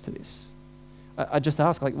significance to this. I just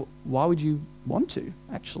ask, like, why would you want to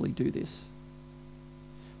actually do this?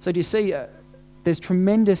 So do you see, there's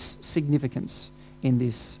tremendous significance in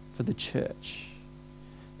this for the church.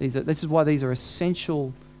 This is why these are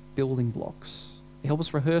essential building blocks. They help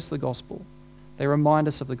us rehearse the gospel. They remind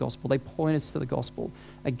us of the gospel. They point us to the gospel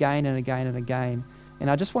again and again and again. And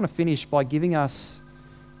I just want to finish by giving us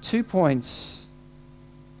 2 points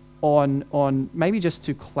on maybe just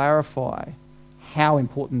to clarify how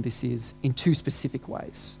important this is in 2 specific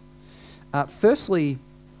ways. Firstly,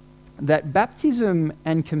 that baptism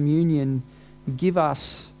and communion give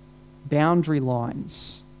us boundary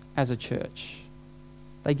lines as a church.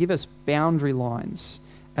 They give us boundary lines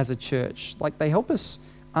as a church. Like they help us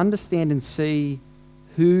understand and see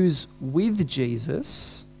who's with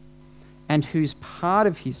Jesus and who's part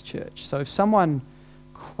of his church. So if someone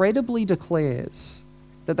credibly declares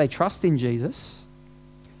that they trust in Jesus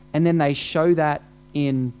and then they show that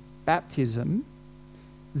in baptism,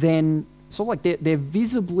 then sort of like they're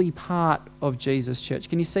visibly part of Jesus' church.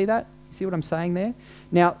 Can you see that? You see what I'm saying there?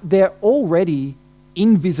 Now, they're already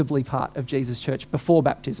invisibly part of Jesus' church before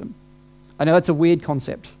baptism. I know that's a weird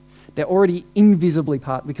concept. They're already invisibly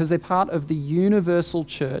part because they're part of the universal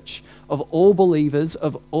church of all believers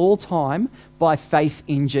of all time by faith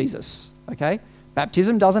in Jesus, okay?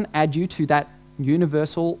 Baptism doesn't add you to that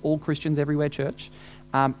universal, all Christians everywhere church.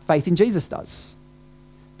 Faith in Jesus does.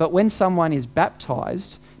 But when someone is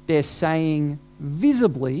baptized, they're saying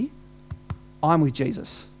visibly, I'm with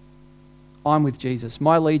Jesus. I'm with Jesus.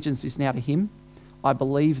 My allegiance is now to him. I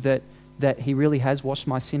believe that he really has washed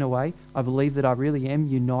my sin away. I believe that I really am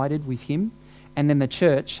united with him. And then the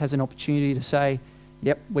church has an opportunity to say,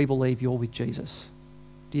 yep, we believe you're with Jesus.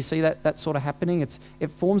 Do you see that sort of happening?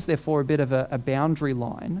 It forms, therefore, a bit of a boundary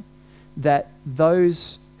line that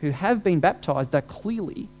those who have been baptized are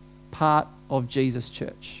clearly part of Jesus'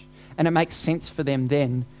 church. And it makes sense for them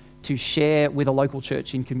then to share with a local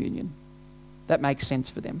church in communion. That makes sense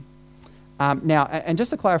for them. Now, and just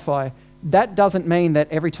to clarify, that doesn't mean that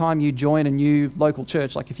every time you join a new local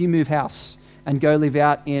church, like if you move house and go live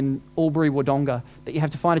out in Albury, Wodonga, that you have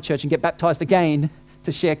to find a church and get baptized again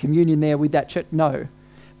to share communion there with that church. No.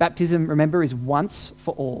 Baptism, remember, is once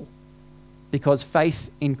for all, because faith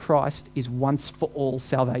in Christ is once for all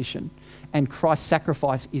salvation, and Christ's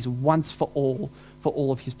sacrifice is once for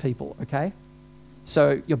all of his people, okay?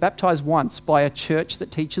 So you're baptized once by a church that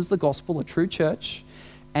teaches the gospel, a true church,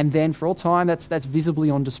 and then for all time that's visibly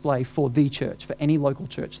on display for the church, for any local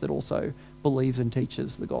church that also believes and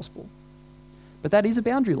teaches the gospel. But that is a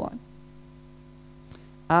boundary line.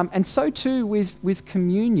 And so too with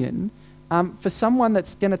communion, for someone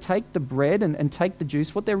that's going to take the bread and take the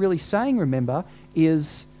juice, what they're really saying, remember,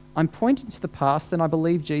 is I'm pointing to the past and I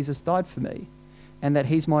believe Jesus died for me and that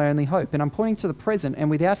he's my only hope. And I'm pointing to the present, and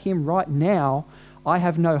without him right now, I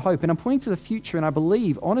have no hope. And I'm pointing to the future, and I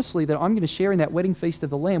believe, honestly, that I'm going to share in that wedding feast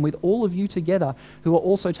of the Lamb with all of you together who are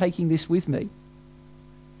also taking this with me.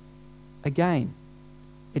 Again,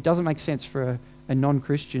 it doesn't make sense for a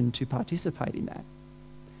non-Christian to participate in that.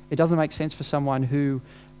 It doesn't make sense for someone who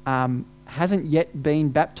hasn't yet been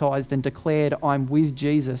baptized and declared I'm with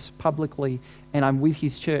Jesus publicly and I'm with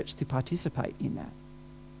his church to participate in that.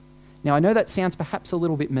 Now, I know that sounds perhaps a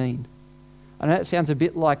little bit mean. I know it sounds a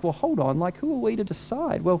bit like, well, hold on, like who are we to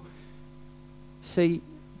decide? Well, see,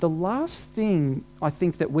 the last thing I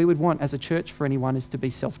think that we would want as a church for anyone is to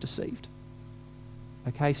be self-deceived.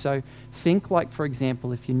 Okay, so think like, for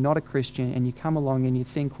example, if you're not a Christian and you come along and you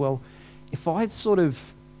think, well, if I sort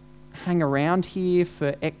of hang around here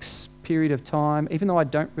for X period of time, even though I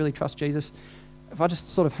don't really trust Jesus, if I just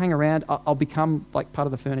sort of hang around, I'll become like part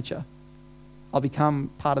of the furniture. I'll become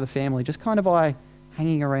part of the family, just kind of by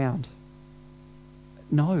hanging around.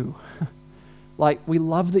 No. Like, we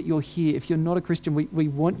love that you're here. If you're not a Christian, we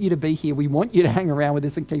want you to be here. We want you to hang around with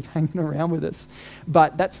us and keep hanging around with us.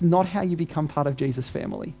 But that's not how you become part of Jesus'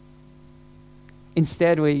 family.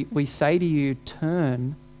 Instead, we say to you,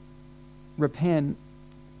 turn, repent,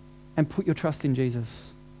 and put your trust in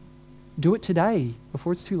Jesus. Do it today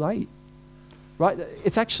before it's too late. Right?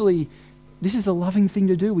 It's actually, this is a loving thing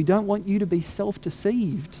to do. We don't want you to be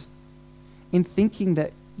self-deceived in thinking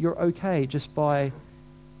that you're okay just by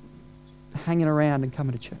hanging around and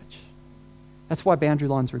coming to church. That's why boundary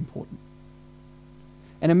lines are important.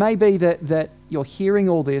 And it may be that you're hearing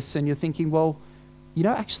all this and you're thinking, well, you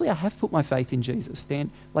know, actually I have put my faith in Jesus,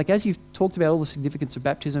 Dan. Like, as you've talked about all the significance of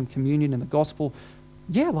baptism, communion, and the gospel,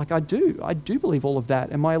 yeah, like I do believe all of that,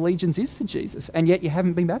 and my allegiance is to Jesus, and yet you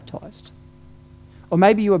haven't been baptized. Or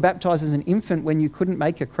maybe you were baptized as an infant when you couldn't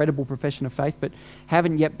make a credible profession of faith, but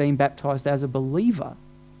haven't yet been baptized as a believer.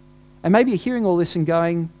 And maybe you're hearing all this and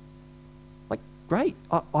going, great,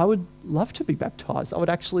 I would love to be baptized. I would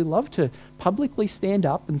actually love to publicly stand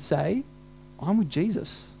up and say, I'm with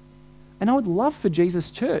Jesus. And I would love for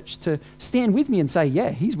Jesus' church to stand with me and say, yeah,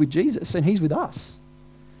 he's with Jesus and he's with us.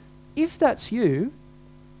 If that's you,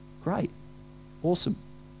 great, awesome.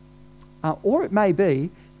 Or it may be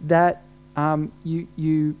that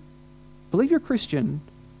you believe you're a Christian,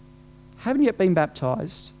 haven't yet been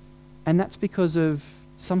baptized, and that's because of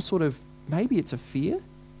some sort of, maybe it's a fear.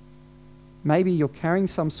 Maybe you're carrying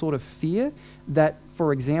some sort of fear that,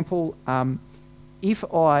 for example, if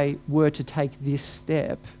I were to take this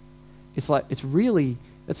step, it's like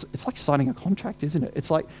signing a contract, isn't it? It's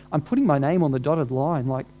like I'm putting my name on the dotted line,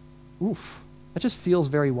 like, oof, that just feels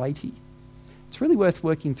very weighty. It's really worth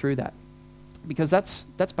working through that, because that's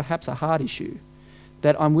perhaps a hard issue,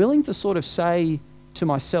 that I'm willing to sort of say to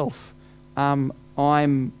myself,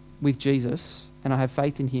 I'm with Jesus and I have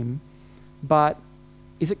faith in him, but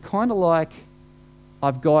is it kind of like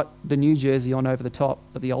I've got the new jersey on over the top,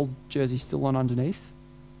 but the old jersey's still on underneath?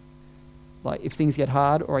 Like, if things get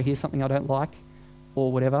hard or I hear something I don't like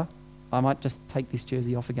or whatever, I might just take this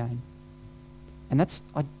jersey off again. And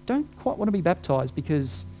I don't quite want to be baptized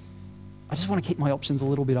because I just want to keep my options a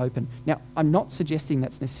little bit open. Now, I'm not suggesting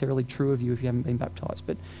that's necessarily true of you if you haven't been baptized,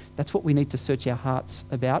 but that's what we need to search our hearts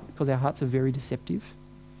about, because our hearts are very deceptive.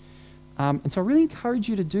 And so I really encourage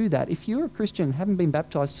you to do that. If you're a Christian and haven't been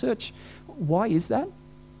baptized, search, why is that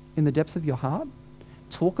in the depth of your heart?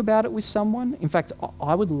 Talk about it with someone. In fact,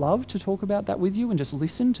 I would love to talk about that with you and just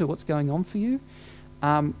listen to what's going on for you.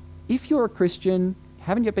 If you're a Christian,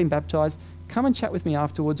 haven't yet been baptized, come and chat with me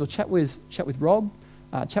afterwards, or chat with Rob,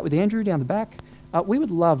 chat with Andrew down the back. We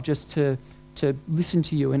would love just to listen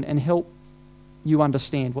to you and help you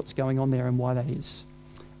understand what's going on there and why that is.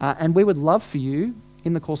 And we would love for you,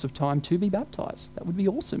 in the course of time, to be baptized. That would be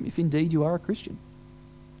awesome if indeed you are a Christian.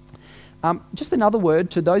 Just another word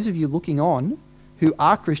to those of you looking on who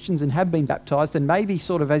are Christians and have been baptized, and maybe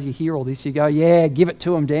sort of as you hear all this, you go, yeah, give it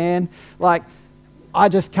to them, Dan. Like, I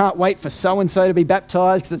just can't wait for so-and-so to be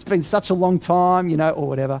baptized because it's been such a long time, or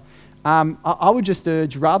whatever. I would just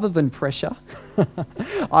urge, rather than pressure,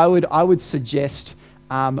 I would suggest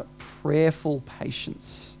prayerful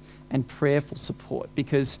patience and prayerful support,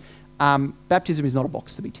 because baptism is not a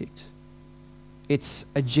box to be ticked. It's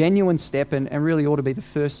a genuine step and really ought to be the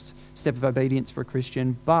first step of obedience for a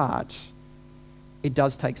Christian, but it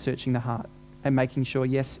does take searching the heart and making sure,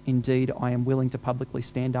 yes, indeed, I am willing to publicly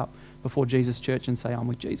stand up before Jesus' church and say I'm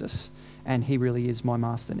with Jesus and he really is my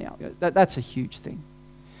master now. That's a huge thing.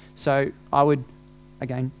 So I would,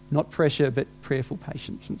 again, not pressure, but prayerful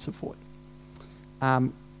patience and support.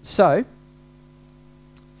 So,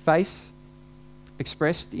 faith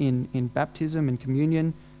expressed in baptism and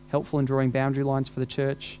communion, helpful in drawing boundary lines for the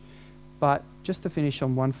church. But just to finish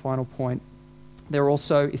on one final point, they're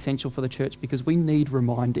also essential for the church because we need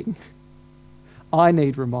reminding. I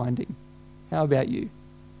need reminding. How about you?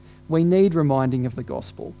 We need reminding of the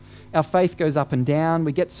gospel. Our faith goes up and down.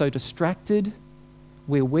 We get so distracted.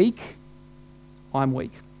 We're weak. I'm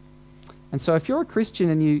weak. And so if you're a Christian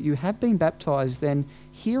and you have been baptized, then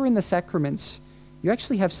here in the sacraments, you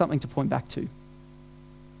actually have something to point back to.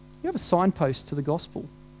 You have a signpost to the gospel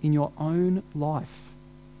in your own life.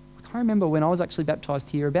 I remember when I was actually baptized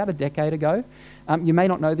here about a decade ago. You may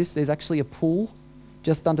not know this, there's actually a pool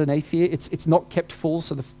just underneath here. It's not kept full,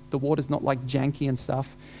 so the water's not like janky and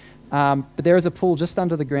stuff. But there is a pool just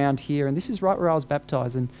under the ground here, and this is right where I was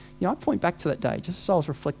baptised. And, I point back to that day, just as I was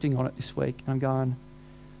reflecting on it this week, and I'm going,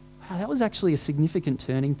 wow, that was actually a significant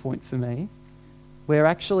turning point for me, where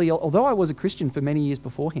actually, although I was a Christian for many years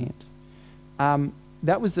beforehand,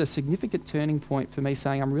 that was a significant turning point for me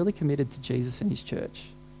saying I'm really committed to Jesus and his church.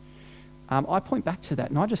 I point back to that,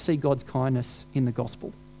 and I just see God's kindness in the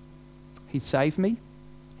gospel. He saved me,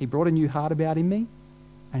 he brought a new heart about in me,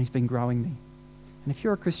 and he's been growing me. And if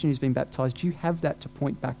you're a Christian who's been baptised, you have that to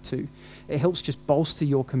point back to. It helps just bolster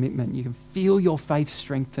your commitment. You can feel your faith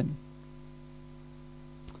strengthen.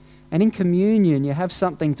 And in communion, you have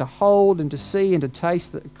something to hold and to see and to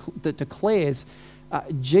taste that declares,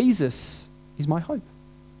 Jesus is my hope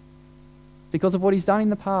because of what he's done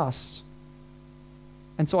in the past.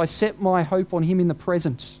 And so I set my hope on him in the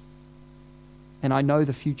present, and I know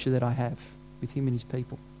the future that I have with him and his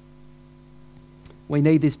people. We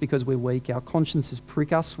need this because we're weak. Our consciences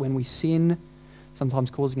prick us when we sin, sometimes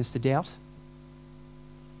causing us to doubt.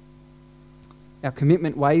 Our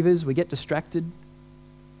commitment wavers, we get distracted.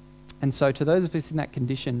 And so to those of us in that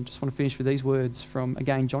condition, just want to finish with these words from,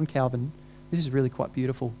 again, John Calvin. This is really quite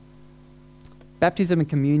beautiful. Baptism and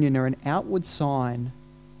communion are an outward sign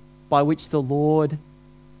by which the Lord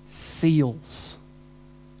seals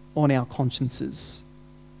on our consciences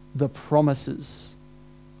the promises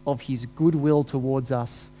of his goodwill towards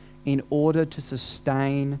us in order to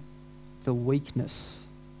sustain the weakness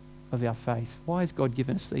of our faith. Why has God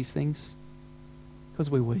given us these things? Because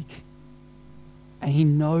we're weak. And he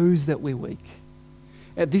knows that we're weak.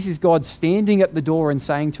 This is God standing at the door and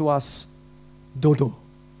saying to us, Dodo.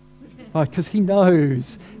 Because he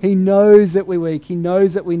knows. He knows that we're weak. He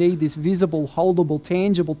knows that we need this visible, holdable,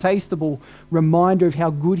 tangible, tasteable reminder of how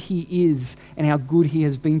good he is and how good he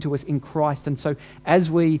has been to us in Christ. And so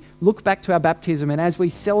as we look back to our baptism and as we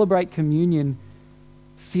celebrate communion,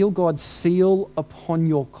 feel God seal upon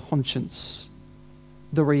your conscience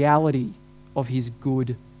the reality of his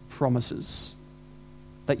good promises.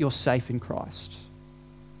 That you're safe in Christ.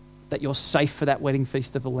 That you're safe for that wedding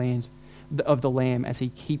feast of the Lamb as he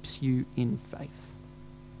keeps you in faith.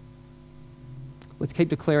 Let's keep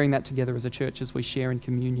declaring that together as a church as we share in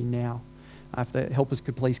communion now. If the helpers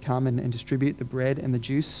could please come and distribute the bread and the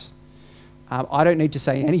juice. I don't need to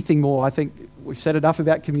say anything more. I think we've said enough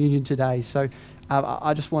about communion today. So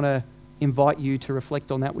I just want to invite you to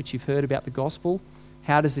reflect on that which you've heard about the gospel.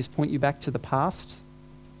 How does this point you back to the past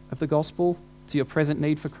of the gospel, to your present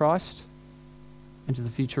need for Christ, and to the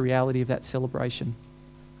future reality of that celebration?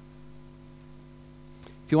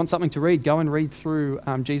 If you want something to read, go and read through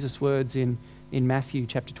Jesus' words in Matthew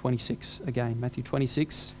chapter 26 again. Matthew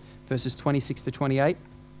 26, verses 26 to 28.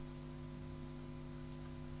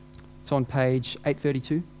 It's on page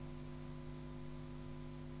 832.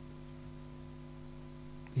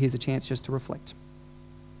 Here's a chance just to reflect.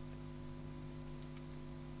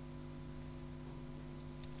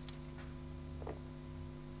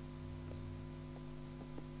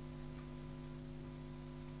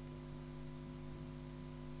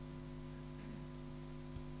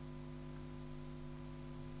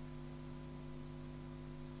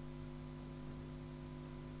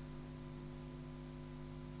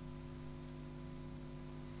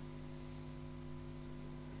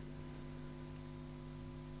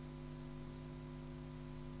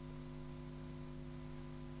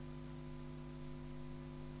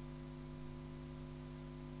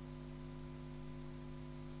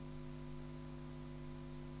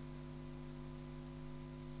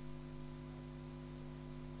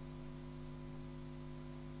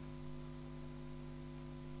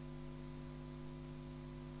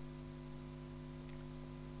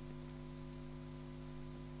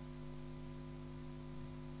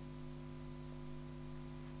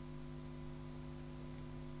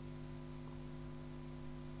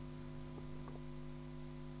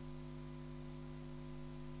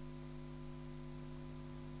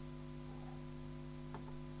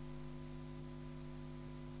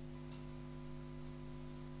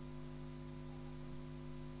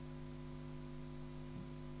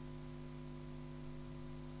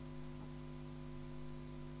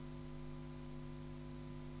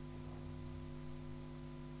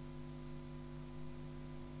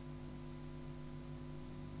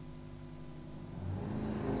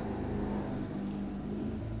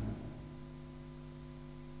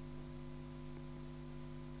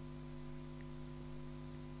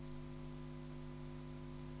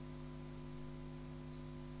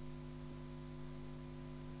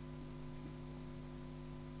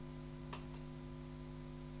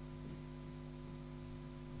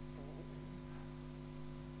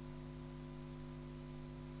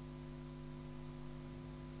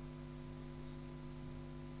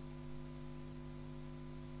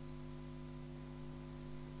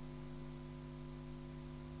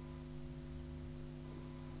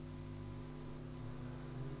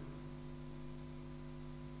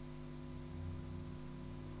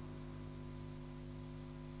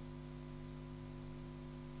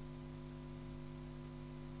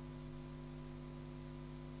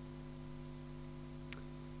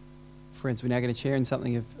 Friends, we're now going to share in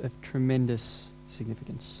something of tremendous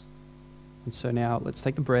significance. And so now let's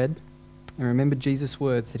take the bread and remember Jesus'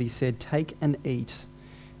 words that he said, "Take and eat.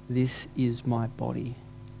 This is my body."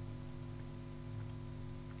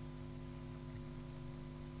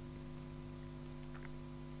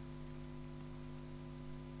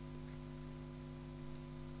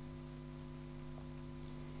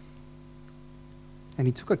 And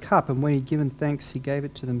he took a cup, and when he'd given thanks, he gave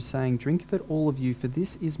it to them, saying, "Drink of it, all of you, for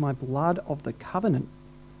this is my blood of the covenant,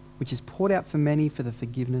 which is poured out for many for the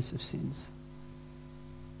forgiveness of sins."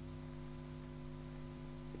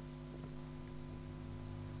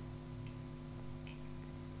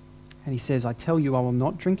 And he says, "I tell you, I will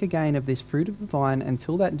not drink again of this fruit of the vine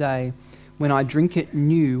until that day when I drink it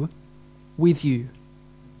new with you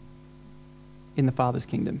in the Father's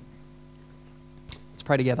kingdom." Let's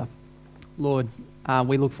pray together. Lord,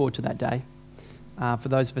 we look forward to that day. For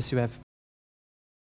those of us who have